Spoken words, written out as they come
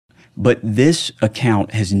But this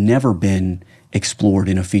account has never been explored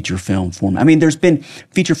in a feature film form. I mean, there's been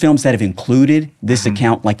feature films that have included this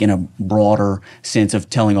account like in a broader sense of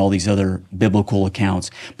telling all these other biblical accounts.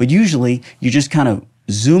 But usually you just kind of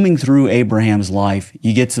zooming through Abraham's life,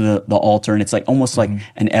 you get to the altar, and it's like almost like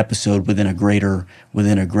an episode within a greater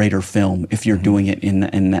film if you're doing it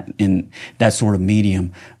in that sort of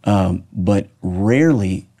medium. But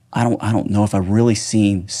rarely, I don't know if I've really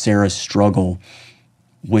seen Sarah's struggle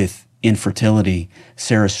with infertility,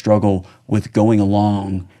 Sarah's struggle with going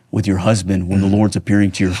along with your husband when the Lord's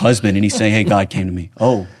appearing to your husband and he's saying, "Hey, God came to me."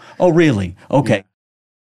 Oh, really? Okay.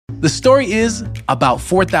 The story is about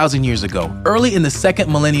 4,000 years ago, early in the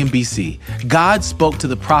second millennium BC, God spoke to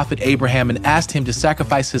the prophet Abraham and asked him to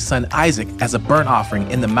sacrifice his son Isaac as a burnt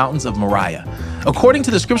offering in the mountains of Moriah. According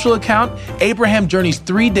to the scriptural account, Abraham journeys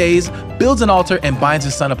 3 days, builds an altar, and binds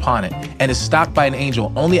his son upon it, and is stopped by an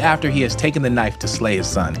angel only after he has taken the knife to slay his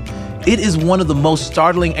son. It is one of the most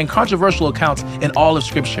startling and controversial accounts in all of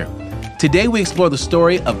Scripture. Today, we explore the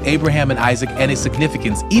story of Abraham and Isaac and its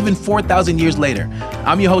significance even 4,000 years later.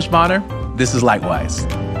 I'm your host, Bonner. This is Likewise.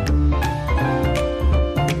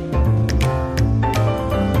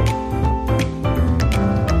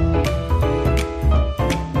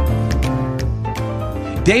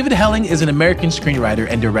 David Helling is an American screenwriter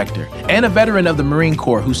and director, and a veteran of the Marine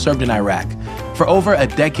Corps who served in Iraq. For over a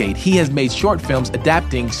decade, he has made short films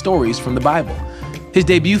adapting stories from the Bible. His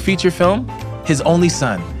debut feature film, His Only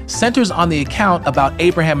Son, centers on the account about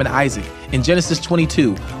Abraham and Isaac in Genesis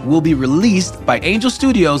 22, will be released by Angel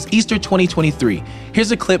Studios Easter 2023.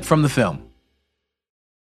 Here's a clip from the film.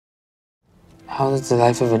 How does the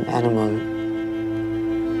life of an animal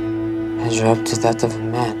measure up to that of a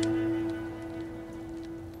man?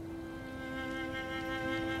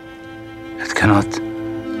 It cannot.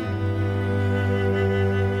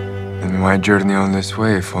 And why journey on this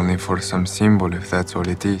way if only for some symbol, if that's all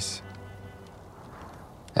it is?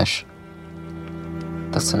 Ash,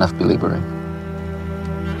 that's enough believering.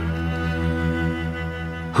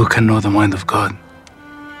 Who can know the mind of God?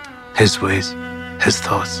 His ways, His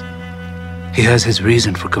thoughts. He has His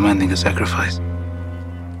reason for commanding a sacrifice,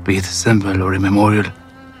 be it a symbol or a memorial.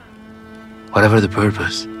 Whatever the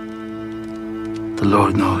purpose, the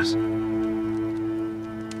Lord knows.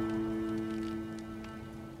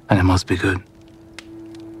 And it must be good.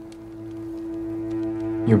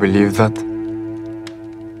 You believe that?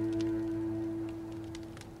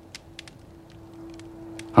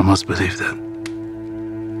 I must believe that.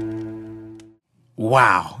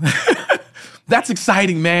 Wow. That's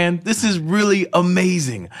exciting, man. This is really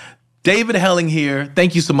amazing. David Helling here.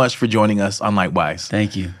 Thank you so much for joining us on Likewise.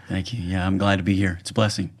 Thank you. Yeah, I'm glad to be here. It's a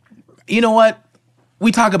blessing. You know what?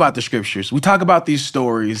 We talk about the scriptures. We talk about these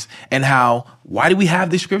stories and why do we have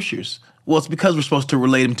these scriptures? Well, it's because we're supposed to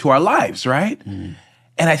relate them to our lives, right? And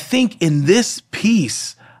I think in this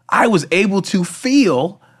piece, I was able to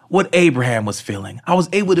feel what Abraham was feeling. I was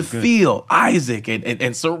able to feel Isaac and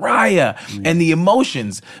Sariah and the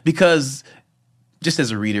emotions, because just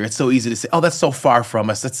as a reader, it's so easy to say, oh, that's so far from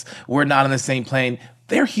us. We're not on the same plane.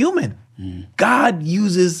 They're human. God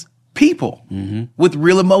uses people with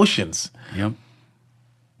real emotions. Yep.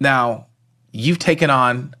 Now, you've taken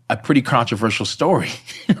on a pretty controversial story,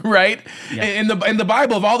 right? Yeah. In the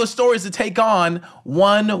Bible, of all the stories to take on,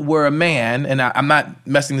 one where a man, and I'm not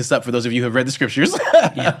messing this up for those of you who have read the scriptures,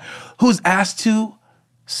 who's asked to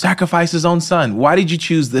sacrifice his own son. Why did you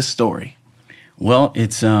choose this story? Well,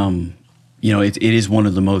 it's it is one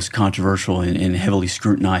of the most controversial and heavily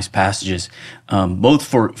scrutinized passages, both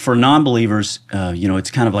for non-believers.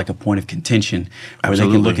 It's kind of like a point of contention where they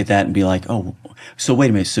can look at that and be like, oh, so wait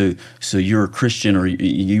a minute, so you're a Christian, or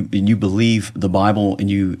you believe the Bible, and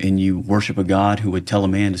you worship a God who would tell a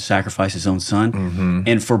man to sacrifice his own son.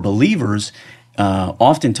 And for believers,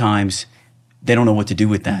 oftentimes they don't know what to do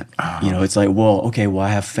with that. It's like, I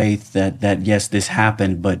have faith that yes, this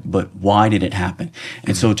happened, but why did it happen?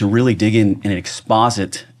 And so to really dig in and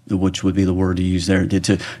exposit, which would be the word to use there,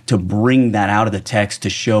 to bring that out of the text to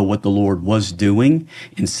show what the Lord was doing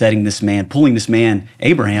in setting this man, pulling this man,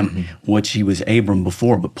 Abraham, which he was Abram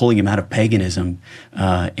before, but pulling him out of paganism,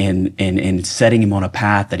 and setting him on a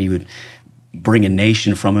path that he would bring a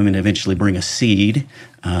nation from him and eventually bring a seed,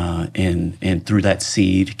 and through that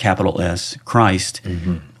seed, capital S, Christ,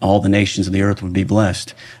 all the nations of the earth would be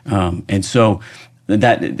blessed. And so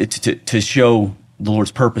that to show the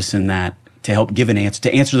Lord's purpose in that, to help give an answer,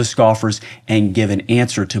 to answer the scoffers and give an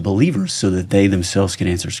answer to believers so that they themselves can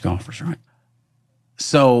answer scoffers, right?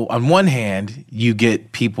 So on one hand, you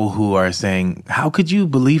get people who are saying, how could you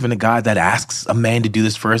believe in a God that asks a man to do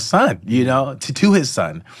this for his son, to his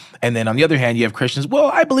son? And then on the other hand, you have Christians, well,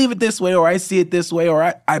 I believe it this way, or I see it this way,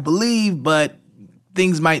 or I believe, but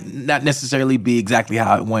things might not necessarily be exactly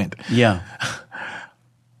how it went. Yeah.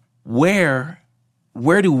 Where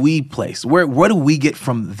do we place? What do we get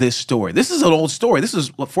from this story? This is an old story. This is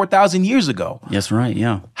 4,000 years ago. That's right,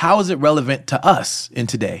 yeah. How is it relevant to us in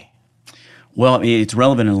today? Well, it's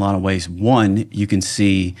relevant in a lot of ways. One, you can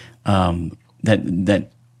see that,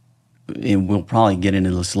 and we'll probably get into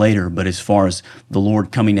this later, but as far as the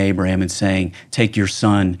Lord coming to Abraham and saying, take your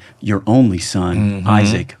son, your only son,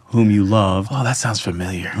 Isaac, whom you love. Oh, that sounds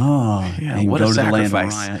familiar. Oh, yeah. And What go a to the land of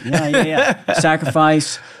sacrifice. Moriah. Yeah.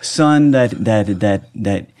 Sacrifice, son that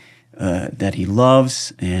he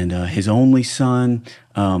loves, and his only son.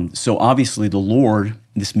 So obviously the Lord,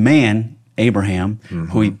 this man, Abraham,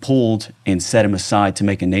 who he pulled and set him aside to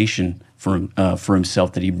make a nation for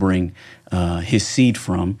himself that he'd bring his seed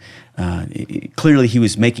from. Clearly, he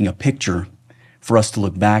was making a picture for us to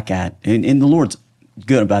look back at, and the Lord's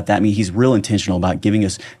good about that. I mean, he's real intentional about giving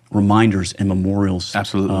us reminders and memorials,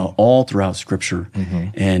 absolutely, all throughout Scripture,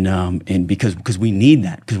 and because we need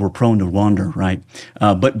that, because we're prone to wander, right?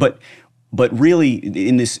 But really,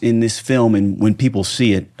 in this film, and when people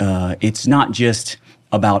see it, it's not just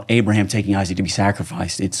about Abraham taking Isaac to be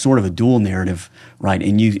sacrificed. It's sort of a dual narrative, right?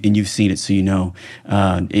 And you've seen it, so you know.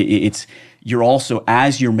 You're also,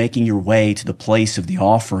 as you're making your way to the place of the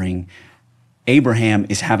offering, Abraham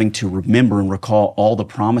is having to remember and recall all the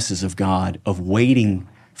promises of God, of waiting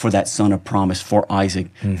for that son of promise, for Isaac,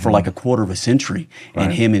 for like a quarter of a century. Right.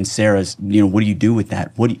 And him and Sarah's, what do you do with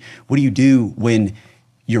that? What do you do when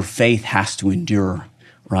your faith has to endure?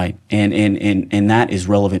 Right, and that is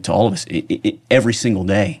relevant to all of us every single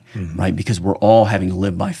day, right? Because we're all having to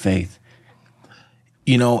live by faith.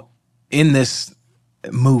 In this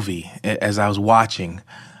movie, as I was watching,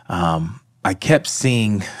 I kept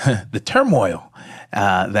seeing the turmoil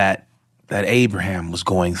that Abraham was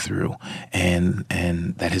going through, and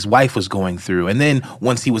that his wife was going through. And then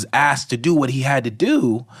once he was asked to do what he had to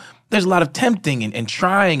do, there's a lot of tempting and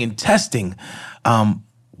trying and testing.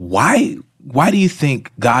 Why do you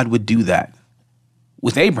think God would do that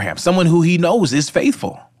with Abraham, someone who he knows is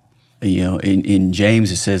faithful? In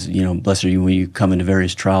James it says, blessed are you when you come into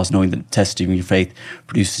various trials, knowing that the testing of your faith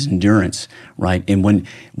produces endurance, right? And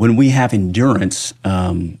when we have endurance,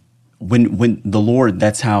 when the Lord,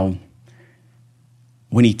 that's how,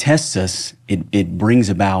 when he tests us, it brings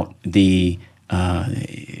about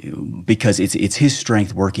because it's his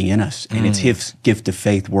strength working in us, and it's his gift of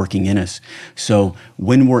faith working in us. So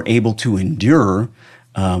when we're able to endure,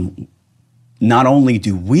 not only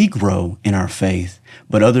do we grow in our faith,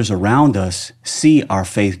 but others around us see our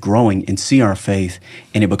faith growing and see our faith,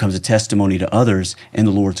 and it becomes a testimony to others, and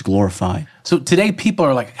the Lord's glorified. So today people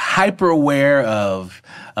are like hyper aware of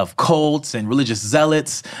cults and religious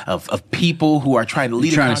zealots, of people who are trying to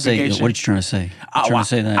lead a congregation. What are you trying to say? You trying to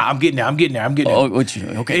say that? I'm getting there.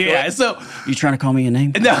 Okay. Yeah, so... You trying to call me a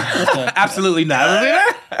name? No, absolutely not.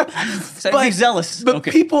 But zealous. But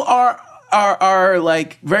people are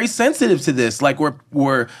like very sensitive to this. Like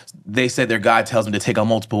where they said their God tells them to take on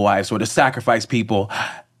multiple wives or to sacrifice people.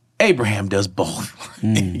 Abraham does both,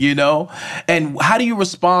 And how do you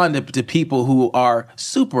respond to people who are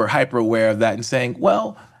super hyper aware of that and saying,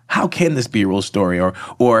 well, how can this be a real story?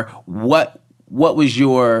 Or what was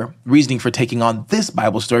your reasoning for taking on this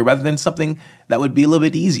Bible story rather than something that would be a little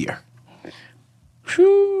bit easier?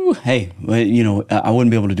 Whew. Hey, I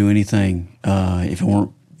wouldn't be able to do anything if it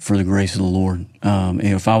weren't for the grace of the Lord.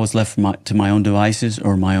 If I was left to my own devices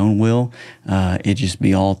or my own will, it'd just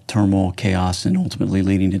be all turmoil, chaos, and ultimately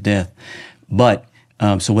leading to death. But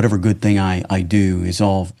so whatever good thing I do is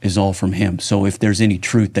all from Him. So if there's any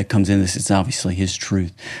truth that comes in this, it's obviously His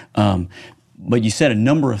truth. But you said a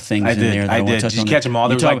number of things in there that I want to touch on. Did you catch them all?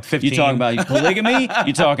 There was like 15. You talking about polygamy?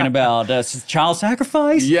 You talking about child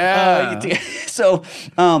sacrifice? Yeah. So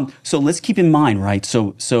let's keep in mind, right?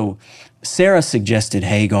 So Sarah suggested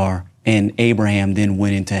Hagar, and Abraham then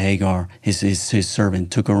went into Hagar, his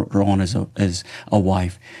servant, took her on as a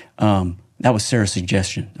wife. That was Sarah's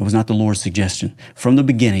suggestion. That was not the Lord's suggestion. From the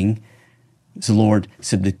beginning, the Lord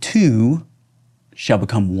said, the two shall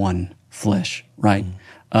become one flesh, right?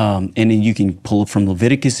 And then you can pull it from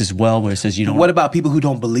Leviticus as well, where it says you don't. What about people who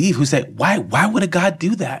don't believe, who say, why would a God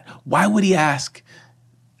do that? Why would He ask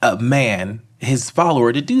a man, his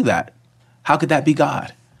follower, to do that? How could that be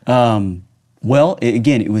God? Well,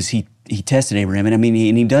 again, it was he tested Abraham, and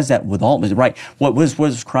he does that with all, right? What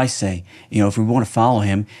does Christ say? If we want to follow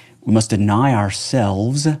Him, we must deny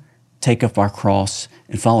ourselves take up our cross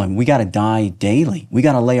and follow him. We got to die daily. We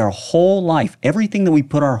got to lay our whole life, everything that we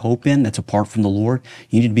put our hope in that's apart from the Lord,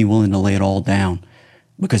 you need to be willing to lay it all down.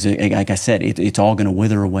 Because like I said, it's all going to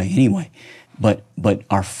wither away anyway. But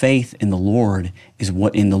our faith in the Lord is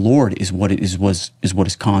what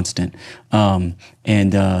is constant. And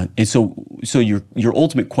so your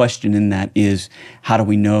ultimate question in that is, how do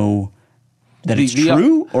we know that it's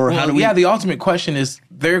true? Or how do we? Yeah, the ultimate question is,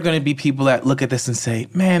 there are going to be people that look at this and say,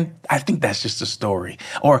 man, I think that's just a story.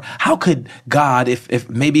 Or how could God, if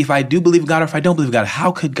I do believe God or if I don't believe God,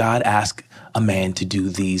 how could God ask a man to do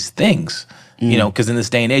these things? You know, because in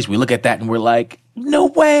this day and age, we look at that and we're like, no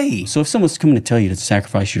way. So if someone's coming to tell you to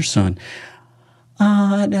sacrifice your son,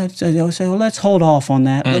 they'll say, well, let's hold off on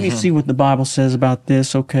that. Let me see what the Bible says about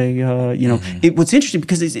this. Okay, what's interesting,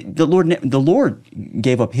 because the Lord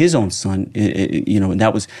gave up his own son. And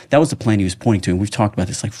that was the plan he was pointing to. And we've talked about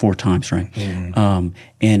this like 4 times, right?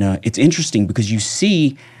 It's interesting because you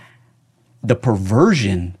see the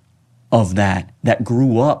perversion of that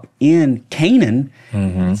grew up in Canaan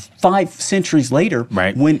 5 centuries later,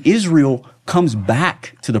 right, when Israel comes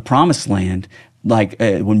back to the promised land, like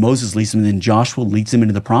when Moses leads them and then Joshua leads them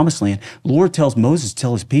into the promised land. The Lord tells Moses,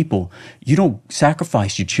 tell his people, you don't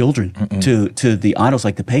sacrifice your children to the idols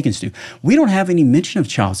like the pagans do. We don't have any mention of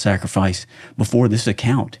child sacrifice before this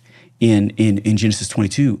account in Genesis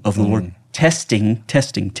 22 of the Lord testing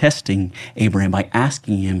Abraham by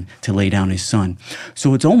asking him to lay down his son.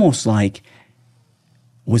 So it's almost like,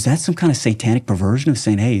 was that some kind of satanic perversion of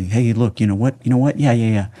saying, hey, look, you know what?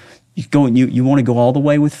 Yeah. You want to go all the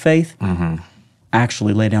way with faith?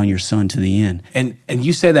 Actually lay down your son to the end. And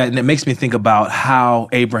you say that, and it makes me think about how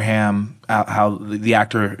Abraham, how the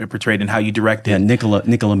actor portrayed and how you directed. Yeah,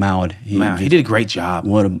 Nicola Mallard. He did a great job.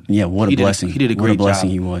 What a blessing. He did a great job. What a blessing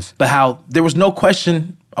he was. But how there was no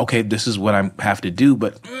question, okay, this is what I have to do,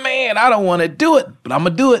 but man, I don't want to do it, but I'm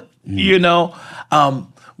going to do it, you know?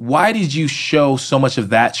 Why did you show so much of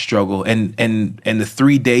that struggle and the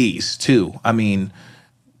 3 days too? I mean,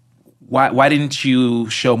 why didn't you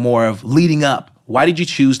show more of leading up? Why did you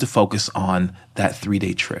choose to focus on that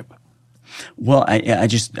 3-day trip? Well,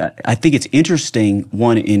 I think it's interesting.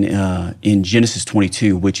 One in Genesis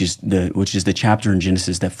 22, which is the chapter in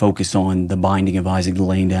Genesis that focused on the binding of Isaac, the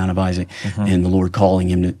laying down of Isaac, and the Lord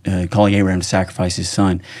calling Abraham to sacrifice his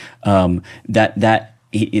son.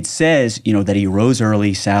 It says, that he rose early,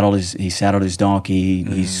 he saddled his donkey,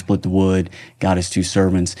 he split the wood, got his 2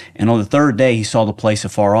 servants, and on the 3rd day he saw the place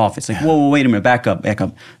afar off. It's like, whoa, wait a minute, back up.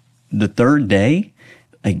 The 3rd day,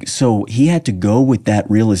 so he had to go with that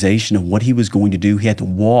realization of what he was going to do. He had to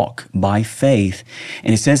walk by faith,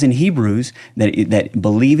 and it says in Hebrews that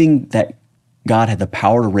believing that God had the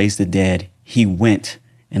power to raise the dead, he went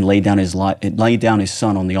and laid down his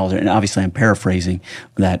son on the altar. And obviously, I'm paraphrasing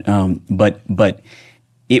that, but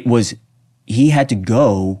it was, he had to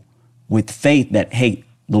go with faith that, hey,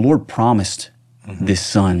 the Lord promised this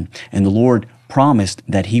son, and the Lord promised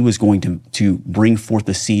that he was going to bring forth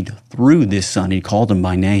the seed through this son. He called him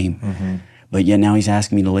by name. But yet now he's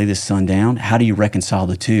asking me to lay this son down. How do you reconcile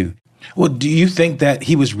the two? Well, do you think that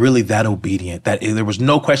he was really that obedient, that there was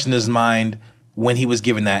no question in his mind when he was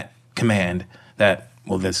given that command that,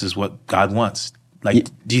 well, this is what God wants? Like,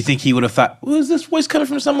 do you think he would have thought, well, is this voice coming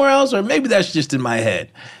from somewhere else? Or maybe that's just in my head.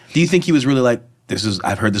 Do you think he was really like,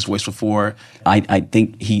 I've heard this voice before? I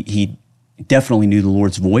think he definitely knew the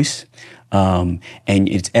Lord's voice. And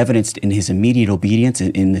it's evidenced in his immediate obedience.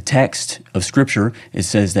 In the text of Scripture, it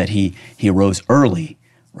says that he arose early,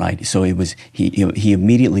 right? So it was he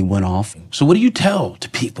immediately went off. So what do you tell to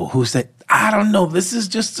people who say, I don't know, this is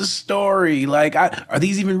just a story. Like, are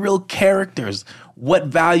these even real characters? What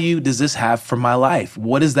value does this have for my life?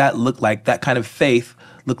 What does that look like, that kind of faith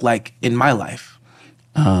look like in my life?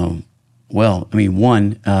 Well, I mean,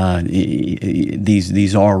 one,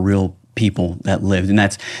 these are real people that lived, and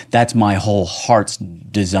that's my whole heart's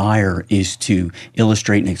desire, is to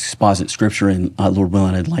illustrate and exposit Scripture, and Lord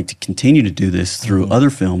willing, I'd like to continue to do this through other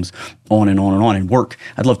films, on and on and on, and work.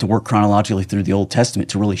 I'd love to work chronologically through the Old Testament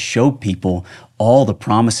to really show people all the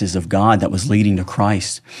promises of God that was leading to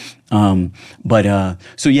Christ. So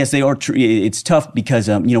yes, they are true. It's tough because,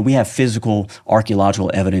 we have physical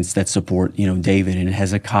archaeological evidence that support, David and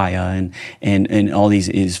Hezekiah and all these,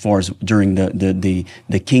 as far as during the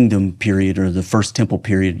kingdom period or the first temple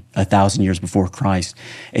period, 1,000 years before Christ.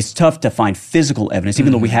 It's tough to find physical evidence,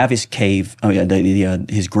 even though we have his cave,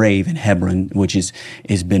 his grave in Hebron, which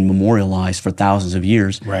has been memorialized for thousands of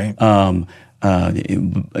years. Right.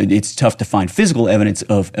 it's tough to find physical evidence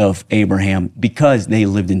of Abraham because they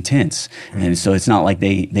lived in tents. And so it's not like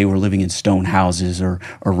they were living in stone houses or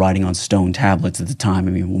writing on stone tablets at the time.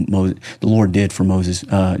 I mean, the Lord did for Moses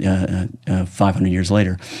 500 years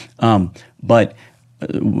later.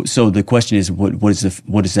 So the question is, what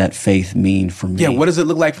does that faith mean for me? Yeah, what does it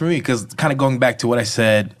look like for me? Because kind of going back to what I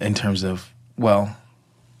said in terms of, well,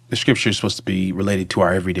 the scripture is supposed to be related to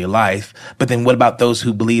our everyday life, but then what about those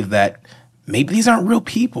who believe that maybe these aren't real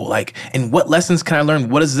people? Like, and what lessons can I learn?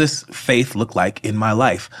 What does this faith look like in my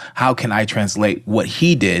life? How can I translate what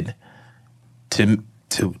he did to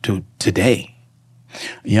today?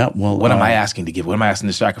 Yeah, well, what am I asking to give? What am I asking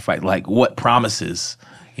to sacrifice? Like, what promises?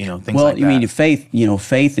 Things like that. Well, you mean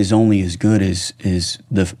faith is only as good as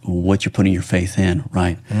what you're putting your faith in,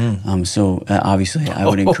 right? So obviously, I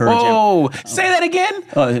would encourage. Say that again.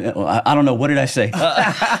 I don't know. What did I say?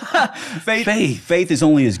 Faith is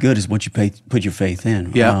only as good as what you put your faith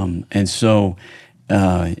in. Yeah. And so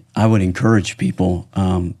I would encourage people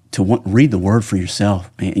to read the Word for yourself,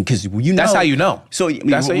 because that's how you know. So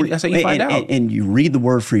that's how you find out. And you read the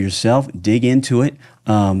Word for yourself, dig into it.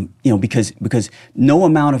 Because no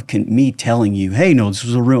amount of me telling you, hey, no, this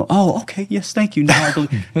was a real. Oh, okay, yes, thank you. Now I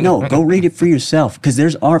believe. No, go read it for yourself, because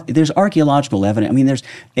there's archaeological evidence. I mean, there's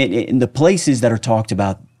the places that are talked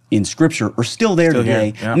about in Scripture are still there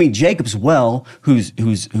today. Yeah. I mean, Jacob's well, who's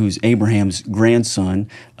Abraham's grandson,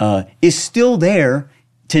 is still there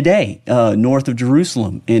today, north of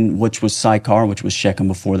Jerusalem, which was Sychar, which was Shechem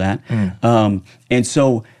before that. And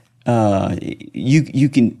so you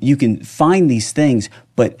can find these things,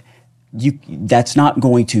 but that's not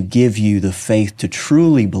going to give you the faith to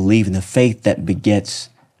truly believe in, the faith that begets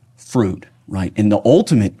fruit, right? And the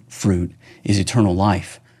ultimate fruit is eternal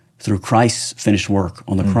life through Christ's finished work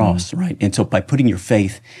on the cross, right? And so by putting your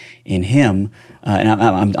faith in Him,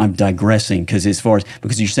 and I'm digressing because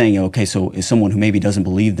you're saying, okay, so if someone who maybe doesn't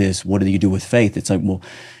believe this, what do you do with faith? It's like, well,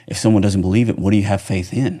 if someone doesn't believe it, what do you have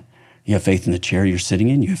faith in? You have faith in the chair you're sitting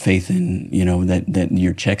in. You have faith in, that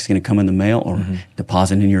your check's going to come in the mail or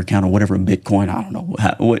deposit in your account or whatever, Bitcoin. I don't know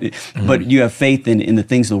but you have faith in the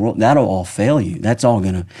things of the world. That'll all fail you. That's all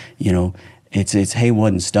going to, it's hay,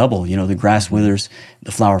 wood, and stubble. The grass withers,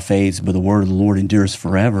 the flower fades, but the word of the Lord endures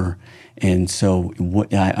forever. And so,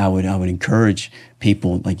 what I would encourage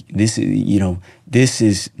people, like this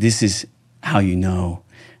is how you know,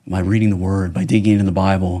 by reading the Word, by digging into the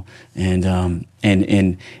Bible,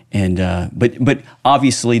 but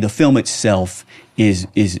obviously the film itself it's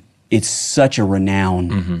such a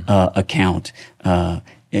renowned account.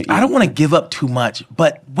 I don't want to give up too much,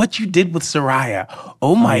 but what you did with Sarai,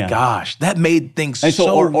 oh my gosh, that made things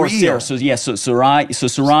so real. Sarah. So Sarai,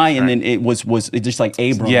 and then it was just like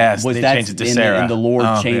Abram. Yes, was they changed it to Sarah. And the Lord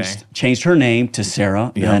changed her name to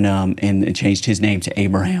Sarah, and changed his name to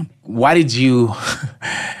Abraham. Why did you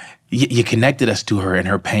connected us to her and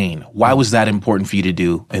her pain? Why was that important for you to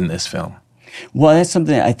do in this film? Well, that's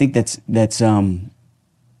something I think that's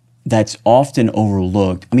often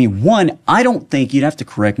overlooked. I mean, one, I don't think, you'd have to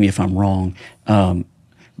correct me if I'm wrong,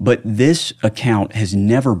 but this account has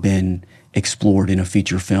never been explored in a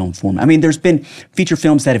feature film form. I mean, there's been feature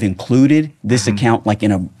films that have included this account, like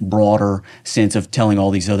in a broader sense of telling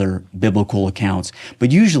all these other biblical accounts.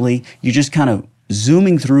 But usually, you just kind of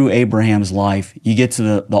zooming through Abraham's life, you get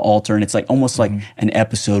to the altar, and it's like almost like an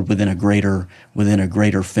episode within a greater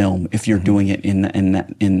film if you're doing it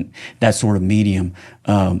in that sort of medium.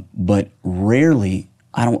 But rarely,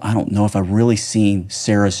 I don't know if I've really seen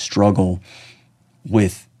Sarah's struggle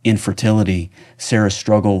with infertility, Sarah's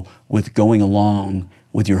struggle with going along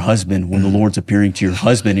with your husband when the Lord's appearing to your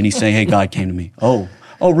husband and He's saying, "Hey, God came to me."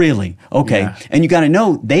 Oh, really? Okay. Yeah. And you got to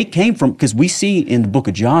know they came from, because we see in the book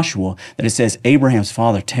of Joshua that it says Abraham's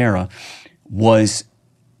father, Terah, was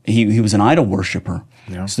an idol worshiper.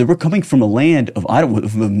 Yeah. So they were coming from a land of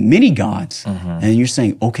many gods. And you're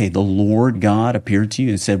saying, okay, the Lord God appeared to you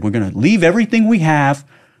and said, we're going to leave everything we have,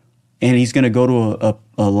 and He's going to go to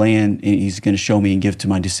a land, and He's going to show me and give to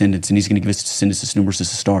my descendants, and He's going to give us descendants as numerous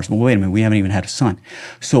as the stars. Well, wait a minute, we haven't even had a son.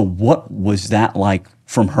 So what was that like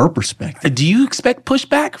from her perspective? Do you expect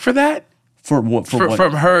pushback for that? For what?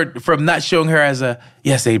 From her, from not showing her as a,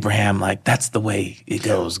 yes, Abraham, like that's the way it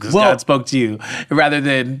goes because God spoke to you, rather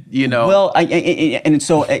than, Well, and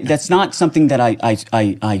so that's not something that I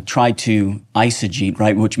try to eisegete,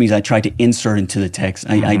 right? Which means I try to insert into the text.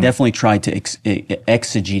 I definitely try to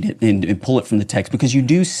exegete it and pull it from the text, because you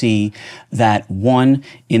do see that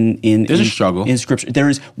there's a struggle in Scripture. There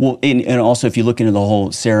is, and also if you look into the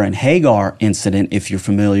whole Sarah and Hagar incident, if you're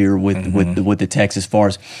familiar with the text, as far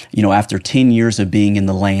as after 10 years of being in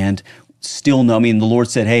the land, still know. I mean, the Lord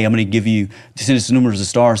said, "Hey, I'm going to give you descendants as numerous as the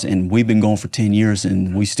stars," and we've been going for 10 years,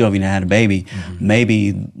 and we still haven't had a baby.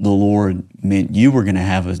 Maybe the Lord meant you were going to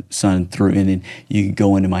have a son through, and then you could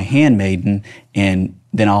go into my handmaiden, and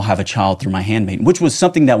then I'll have a child through my handmaiden, which was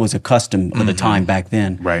something that was a custom of the time back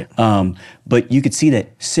then. Right. But you could see that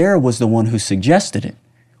Sarah was the one who suggested it,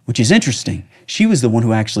 which is interesting. She was the one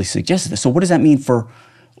who actually suggested it. So what does that mean for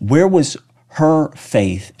where was her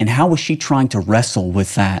faith, and how was she trying to wrestle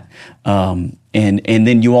with that? And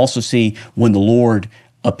then you also see when the Lord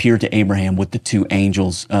appeared to Abraham with the two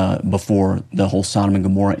angels before the whole Sodom and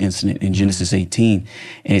Gomorrah incident in Genesis 18,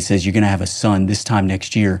 and it says, "You're going to have a son this time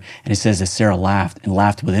next year." And it says that Sarah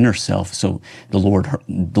laughed within herself. So the Lord,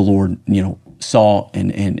 saw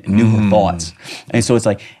and knew her thoughts, and so it's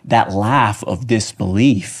like that laugh of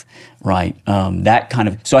disbelief. Right. That kind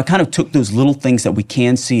of, so I kind of took those little things that we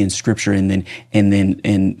can see in Scripture and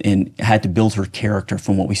had to build her character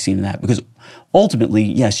from what we've seen in that. Because ultimately,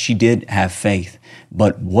 yes, she did have faith,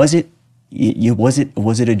 but was it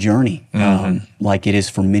a journey like it is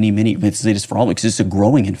for many? It is for all, because it's a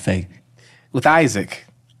growing in faith. With Isaac,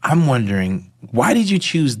 I'm wondering, why did you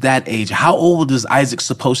choose that age? How old is Isaac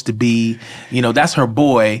supposed to be? That's her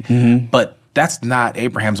boy, but that's not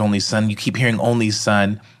Abraham's only son. You keep hearing only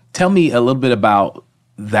son. Tell me a little bit about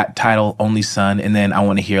that title, Only Son, and then I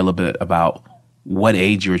want to hear a little bit about what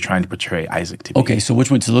age you were trying to portray Isaac to be. Okay, so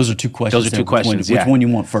which one? So those are two questions. Those are two questions. Which one you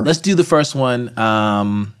want first? Let's do the first one.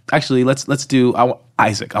 Actually, let's do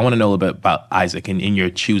Isaac. I want to know a little bit about Isaac and in your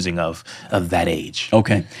choosing of that age.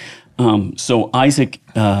 Okay. So Isaac,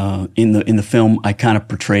 in the film, I kind of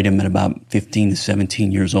portrayed him at about 15 to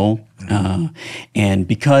 17 years old, and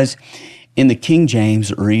because in the King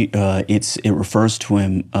James, it refers to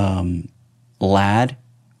him lad.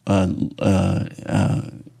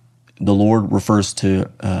 The Lord refers to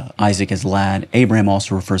Isaac as lad. Abraham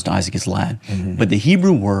also refers to Isaac as lad. But the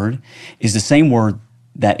Hebrew word is the same word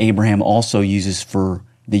that Abraham also uses for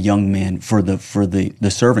the young men, for the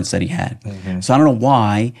servants that he had. So I don't know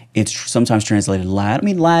why it's sometimes translated lad. I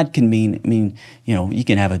mean, lad can mean you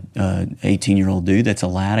can have a 18-year-old dude that's a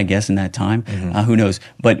lad, I guess, in that time. Who knows?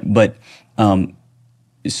 But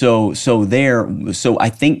so I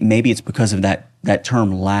think maybe it's because of that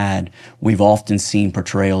term lad. We've often seen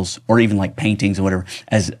portrayals, or even like paintings or whatever,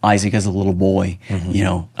 as Isaac as a little boy.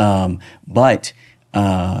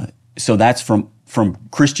 So that's from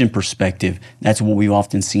Christian perspective, that's what we've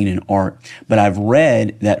often seen in art. But I've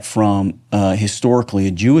read that from historically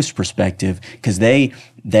a Jewish perspective, because they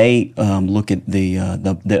look at the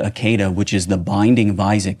Akedah, which is the binding of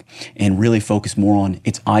Isaac, and really focus more on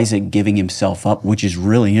it's Isaac giving himself up, which is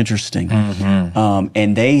really interesting.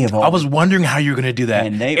 And they have. I was wondering how you were going to do that,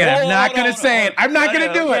 and I'm not going to say it. I'm not going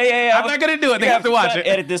to do it. I'm not going to do it. They have to watch it.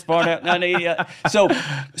 Edit this part out.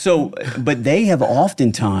 But they have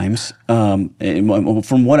oftentimes,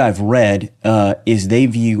 from what I've read, is they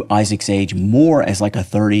view Isaac's age more as like a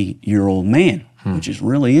 30-year-old man, which is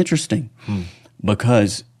really interesting.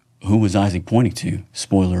 Because who was Isaac pointing to?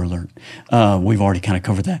 Spoiler alert. We've already kind of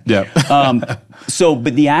covered that. Yeah.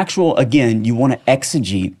 But the actual, again, you want to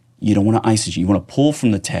exegete. You don't want to eisegete. You want to pull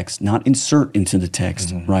from the text, not insert into the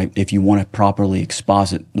text, right? If you want to properly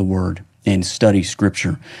exposit the word and study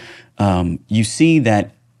Scripture. You see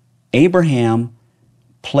that Abraham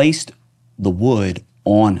placed the wood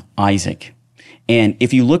on Isaac. And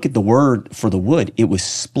if you look at the word for the wood, it was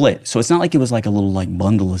split. So it's not like it was like a little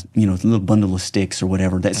bundle of, little bundle of sticks or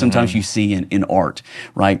whatever that sometimes you see in art,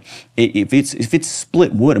 right? If it's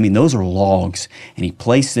split wood, I mean, those are logs. And he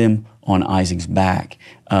placed them on Isaac's back.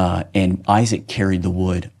 And Isaac carried the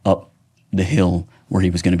wood up the hill where he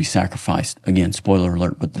was going to be sacrificed. Again, spoiler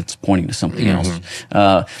alert, but that's pointing to something else.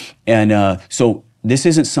 So this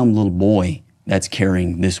isn't some little boy that's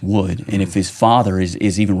carrying this wood. And if his father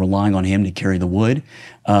is even relying on him to carry the wood,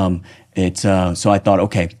 so I thought,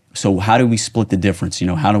 okay, so how do we split the difference?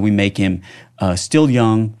 How do we make him still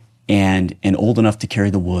young and old enough to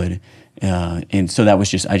carry the wood? And so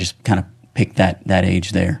I just kind of picked that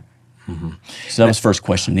age there. So that was the first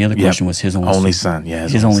question. The other question was his only son. Yeah,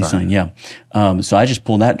 his only son. Yeah. So I just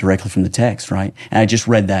pulled that directly from the text, right? And I just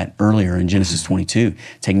read that earlier in Genesis 22.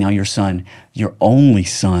 Take now your son, your only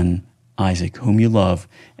son, Isaac, whom you love,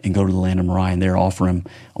 and go to the land of Moriah, and there offer him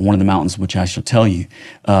on one of the mountains which I shall tell you.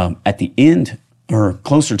 At the end, or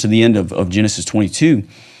closer to the end of Genesis 22,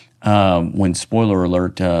 when, spoiler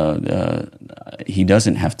alert, he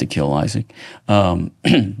doesn't have to kill Isaac.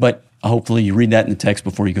 But Hopefully, you read that in the text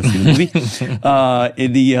before you go see the movie.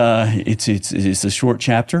 It's a short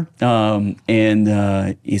chapter,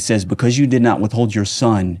 and it says, "Because you did not withhold your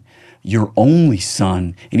son, your only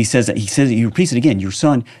son," and he repeats it again, "Your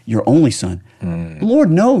son, your only son." The Lord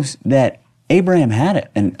knows that Abraham had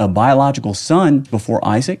a biological son before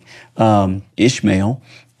Isaac, Ishmael,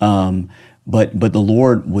 but the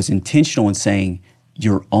Lord was intentional in saying,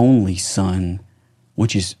 "Your only son,"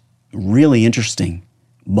 which is really interesting.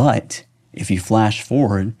 But if you flash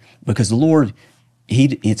forward, because the Lord,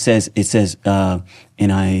 it says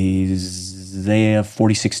in Isaiah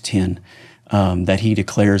 46:10 that He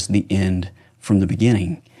declares the end from the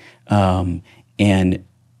beginning, and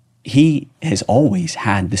He has always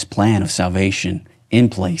had this plan of salvation in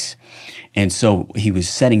place, and so He was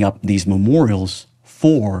setting up these memorials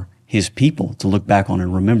for His people to look back on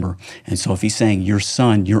and remember. And so if He's saying your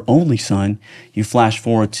son, your only son, you flash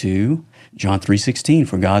forward to John 3:16,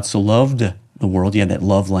 "For God so loved the world." You have that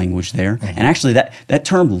love language there. And actually that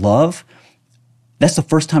term love, that's the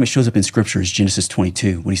first time it shows up in Scripture is Genesis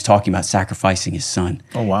 22, when He's talking about sacrificing His son.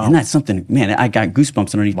 Oh, wow. And that's something, man, I got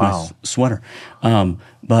goosebumps underneath my sweater.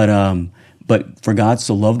 But for God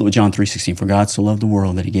so loved, John 3:16, "For God so loved the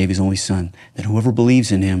world that He gave His only Son, that whoever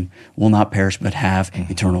believes in Him will not perish but have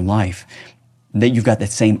eternal life." That you've got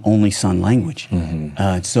that same only son language.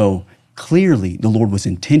 So clearly the Lord was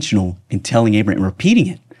intentional in telling Abraham, repeating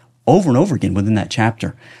it over and over again within that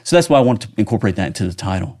chapter. So that's why I wanted to incorporate that into the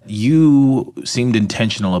title. You seemed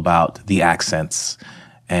intentional about the accents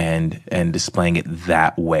and displaying it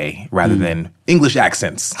that way rather than English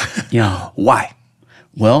accents. Yeah. Why?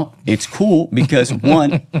 Well, it's cool because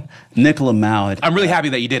one, Nicola Mallett. I'm really happy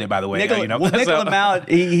that you did it, by the way. Nicola Mallett,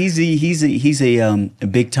 he's a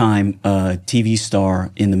big time TV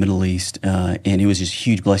star in the Middle East, and it was just a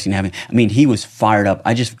huge blessing to have him. I mean, he was fired up.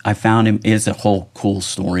 I found him. It's a whole cool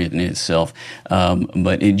story in itself,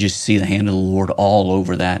 but it just see the hand of the Lord all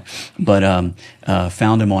over that. But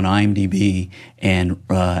found him on IMDb and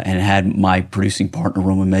had my producing partner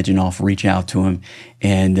Roman Medjanoff reach out to him,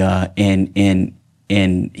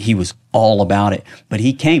 and he was all about it. But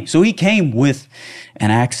he came with an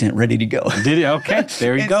accent ready to go. Did he? Okay,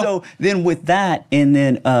 there you go. So then with that, and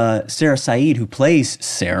then Sarah Saeed, who plays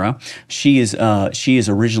Sarah, she is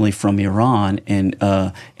originally from Iran, and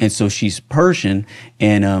so she's Persian,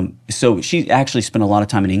 and so she actually spent a lot of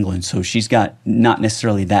time in England. So she's got not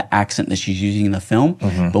necessarily that accent that she's using in the film,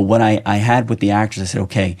 but what I had with the actors, I said,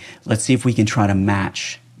 okay, let's see if we can try to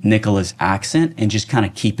match Nicola's accent and just kind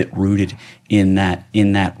of keep it rooted in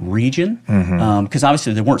that region, because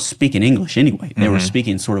obviously they weren't speaking English anyway. They were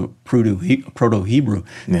speaking sort of Proto-Hebrew.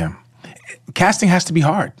 Yeah. Casting has to be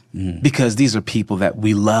hard because these are people that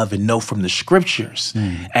we love and know from the Scriptures,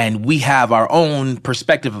 and we have our own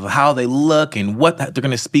perspective of how they look and what they're going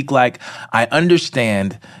to speak like. I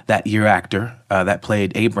understand that your actor that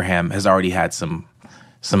played Abraham has already had some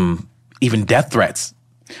even death threats.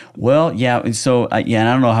 Well, yeah, and so and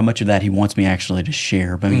I don't know how much of that he wants me actually to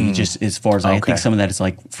share, but I mean, just as far as I think some of that is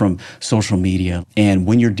like from social media. And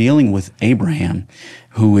when you're dealing with Abraham,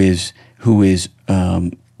 who is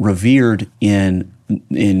revered in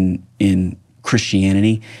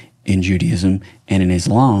Christianity, in Judaism, and in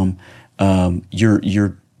Islam,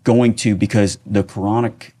 you're going to, because the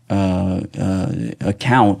Quranic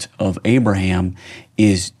account of Abraham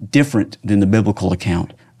is different than the biblical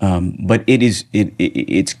account. But it's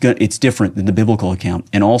different than the biblical account,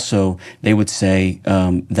 and also they would say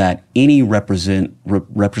that any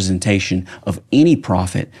representation of any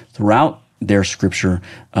prophet throughout their scripture,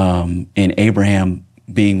 and Abraham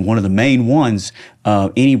being one of the main ones,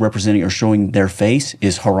 any representing or showing their face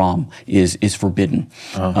is haram, is forbidden,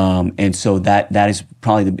 and so that is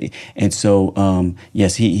probably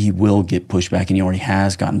yes, he will get pushback, and he already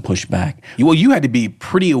has gotten pushback. Well, you had to be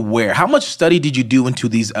pretty aware. How much study did you do into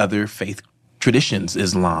these other faith traditions,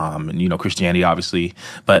 Islam and Christianity, obviously,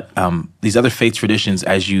 but these other faith traditions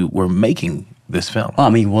as you were making this film?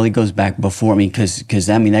 Well, it goes back before. because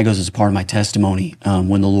that goes as part of my testimony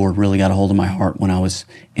when the Lord really got a hold of my heart when I was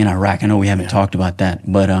in Iraq. I know we haven't talked about that,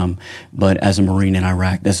 but as a Marine in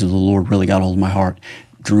Iraq, this is the Lord really got a hold of my heart,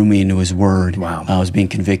 drew me into His Word. Wow. I was being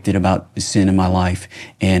convicted about sin in my life,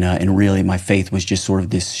 and really my faith was just sort of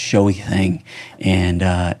this showy thing, and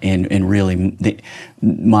really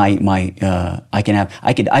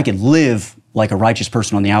I could live like a righteous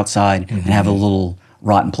person on the outside and have a little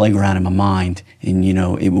rotten playground in my mind, and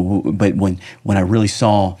but when I really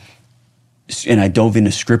saw, and I dove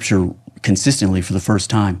into Scripture consistently for the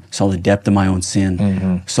first time, saw the depth of my own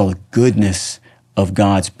sin, saw the goodness of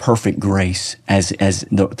God's perfect grace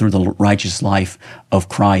through the righteous life of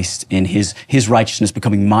Christ and his righteousness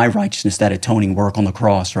becoming my righteousness, that atoning work on the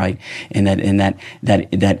cross, right? And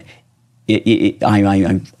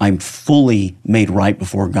I'm fully made right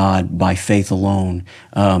before God by faith alone.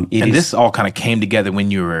 This all kind of came together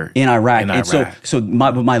when you were in Iraq. And so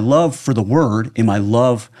my love for the Word and my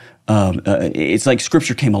love, it's like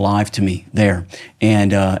Scripture came alive to me there,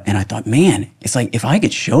 and I thought, man, it's like if I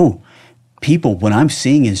could show people what I'm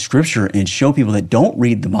seeing in Scripture and show people that don't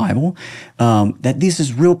read the Bible that this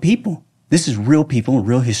is real people. This is real people,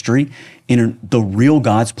 real history, in the real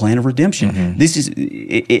God's plan of redemption. Mm-hmm. This is.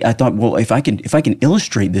 I thought, well, if I can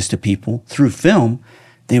illustrate this to people through film,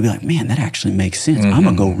 they'll be like, man, that actually makes sense. Mm-hmm. I'm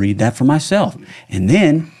gonna go read that for myself, and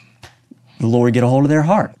then the Lord get a hold of their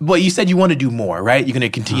heart. Well, you said you want to do more, right? You're going to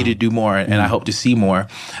continue to do more, and I hope to see more.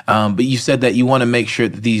 But you said that you want to make sure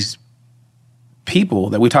that these people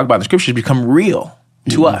that we talk about in the Scriptures become real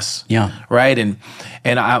to us. Yeah. Right? And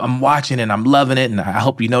I'm watching and I'm loving it. And I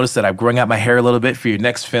hope you notice that I'm growing out my hair a little bit for your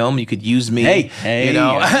next film. You could use me. Hey. You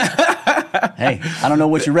know. Hey, I don't know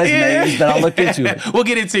what your resume is, but I'll look into it. We'll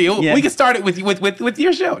get into it. Yeah. We can start it with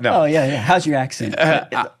your show. No. Oh, yeah. How's your accent?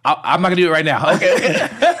 I'm not going to do it right now. Okay.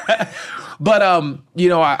 But,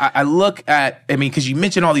 I look at, because you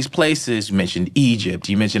mentioned all these places. You mentioned Egypt.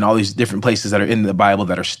 You mentioned all these different places that are in the Bible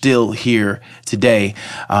that are still here today.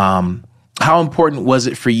 How important was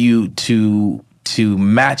it for you to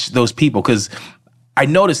match those people? Because I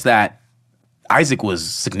noticed that Isaac was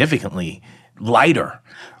significantly lighter.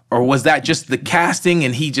 Or was that just the casting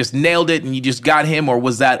and he just nailed it and you just got him? Or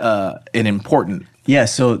was that an important? Yeah,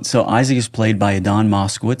 so Isaac is played by Adon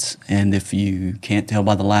Moskowitz, and if you can't tell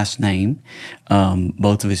by the last name,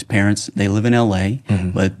 both of his parents, they live in L.A.,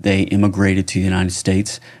 mm-hmm. but they immigrated to the United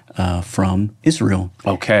States from Israel.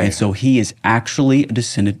 Okay. And so he is actually a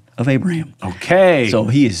descendant of Abraham. Okay. So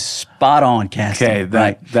he is spot on casting. Okay,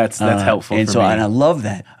 right? That's helpful and for so, me. And I love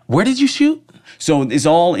that. Where did you shoot? So it's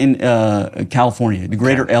all in California, the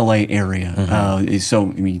greater LA area.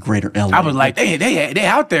 Mm-hmm. Greater LA. I was like, they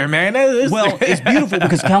out there, man. Well, it's beautiful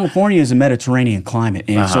because California is a Mediterranean climate,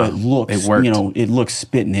 and so it looks, it looks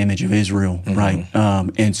spit in the image of Israel, mm-hmm. right?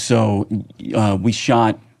 And so we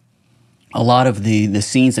shot a lot of the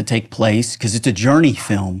scenes that take place, because it's a journey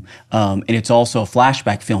film, and it's also a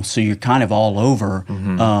flashback film, so you're kind of all over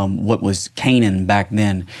mm-hmm. What was Canaan back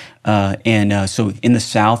then. So in the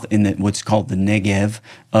south, in what's called the Negev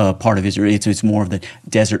part of Israel, it's more of the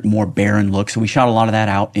desert, more barren look. So we shot a lot of that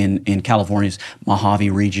out in California's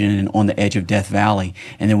Mojave region and on the edge of Death Valley.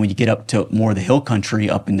 And then when you get up to more of the hill country,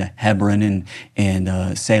 up into Hebron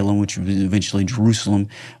and Salem, which was eventually Jerusalem,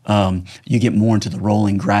 you get more into the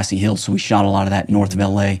rolling grassy hills. So we shot a lot of that north of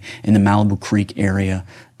LA in the Malibu Creek area.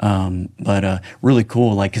 But really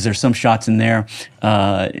cool, because there's some shots in there.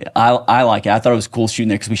 I like it. I thought it was cool shooting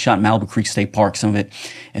there because we shot Malibu Creek State Park, some of it.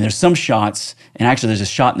 And there's some shots, and actually there's a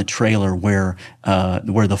shot in the trailer where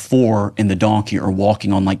the four and the donkey are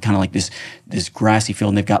walking on this grassy field,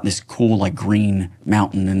 and they've got this cool green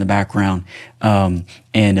mountain in the background.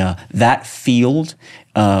 That field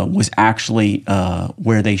was actually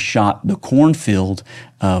where they shot the cornfield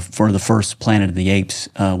for the first Planet of the Apes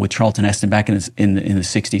with Charlton Heston back in the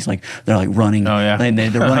 60s. They're running. Oh, yeah.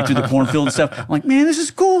 They're running through the cornfield and stuff. I'm like, man, this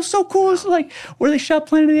is cool, so cool. It's where they shot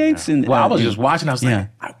Planet of the Apes. And I was just watching. I was like,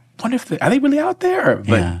 I wonder if are they really out there?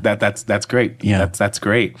 But that's great. Yeah, that's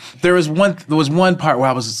great. There was one part where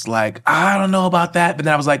I was just like, I don't know about that, but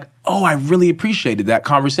then I was like, oh, I really appreciated that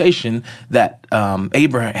conversation that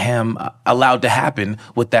Abraham allowed to happen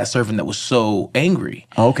with that servant that was so angry.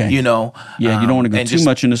 Okay. You know? Yeah, you don't want to go too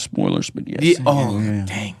much into spoilers, but yes. Yeah,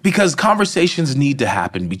 dang. Because conversations need to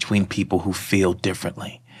happen between people who feel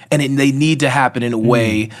differently. And they need to happen in a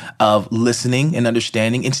way of listening and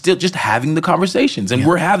understanding and still just having the conversations. And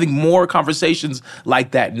we're having more conversations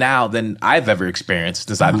like that now than I've ever experienced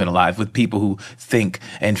since I've been alive, with people who think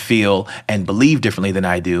and feel and believe differently than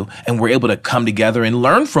I do. And we're able to come together and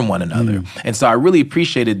learn from one another. And so I really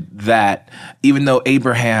appreciated that, even though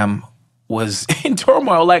Abraham was in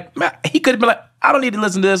turmoil, man, he could have been like, I don't need to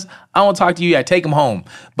listen to this. I don't want to talk to you. I take him home.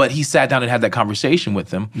 But he sat down and had that conversation with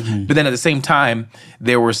them. Mm-hmm. But then at the same time,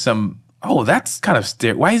 there were some, that's kind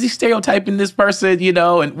of, why is he stereotyping this person, And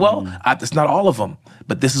it's not all of them,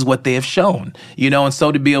 but this is what they have shown, And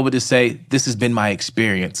so to be able to say, this has been my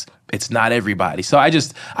experience. It's not everybody. So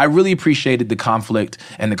I really appreciated the conflict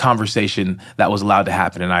and the conversation that was allowed to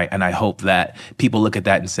happen. And I hope that people look at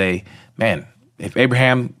that and say, man, If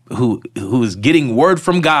Abraham, who is getting word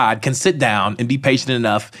from God, can sit down and be patient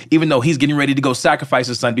enough, even though he's getting ready to go sacrifice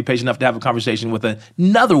his son, be patient enough to have a conversation with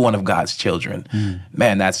another one of God's children,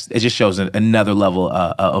 man, it just shows another level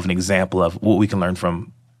of an example of what we can learn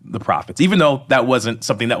from the prophets, even though that wasn't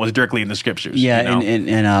something that was directly in the scriptures. Yeah, you know?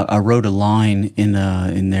 and I wrote a line in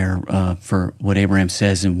there for what Abraham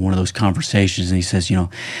says in one of those conversations, and he says,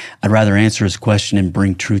 I'd rather answer his question and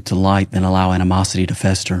bring truth to light than allow animosity to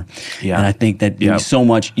fester. Yeah. And I think that so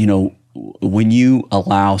much, when you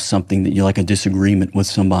allow something that you're like a disagreement with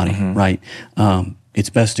somebody, right? It's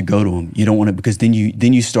best to go to them. You don't want to, because then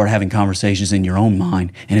you start having conversations in your own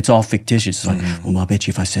mind, and it's all fictitious. It's like, well, I bet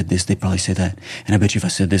you if I said this, they'd probably say that, and I bet you if I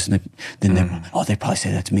said this, then they'd probably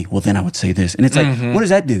say that to me. Well, then I would say this, and it's like, what does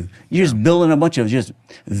that do? You're just building a bunch of just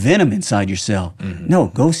venom inside yourself. No,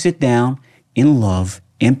 go sit down in love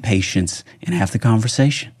and patience and have the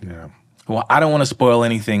conversation. Yeah. Well, I don't want to spoil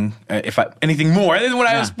anything, anything more than what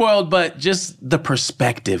I have spoiled, but just the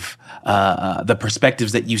perspectives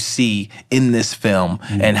that you see in this film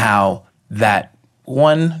and how that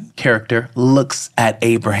one character looks at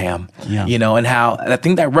Abraham, and how I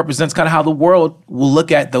think that represents kind of how the world will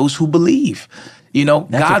look at those who believe.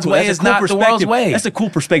 God's way is not the world's way. That's a cool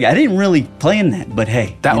perspective. I didn't really plan that, but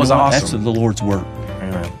hey, that was awesome. That's the Lord's work.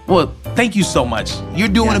 Well, thank you so much. You're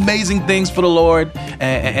doing amazing things for the Lord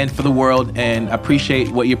and for the world, and I appreciate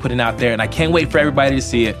what you're putting out there, and I can't wait for everybody to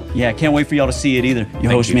see it. Yeah, I can't wait for y'all to see it either.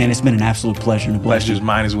 Your host, man, it's been an absolute pleasure and a blessing. Pleasure's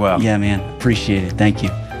mine as well. Yeah, man. Appreciate it. Thank you.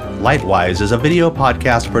 Lightwise is a video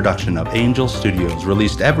podcast production of Angel Studios,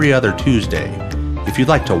 released every other Tuesday. If you'd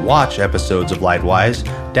like to watch episodes of Lightwise,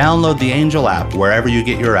 download the Angel app wherever you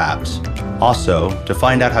get your apps. Also, to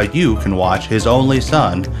find out how you can watch His Only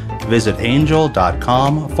Son, visit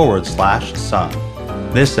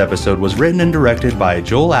angel.com/son. This episode was written and directed by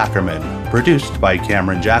Joel Ackerman, produced by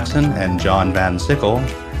Cameron Jackson and John Van Sickle,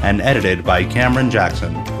 and edited by Cameron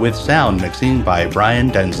Jackson, with sound mixing by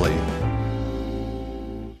Brian Densley.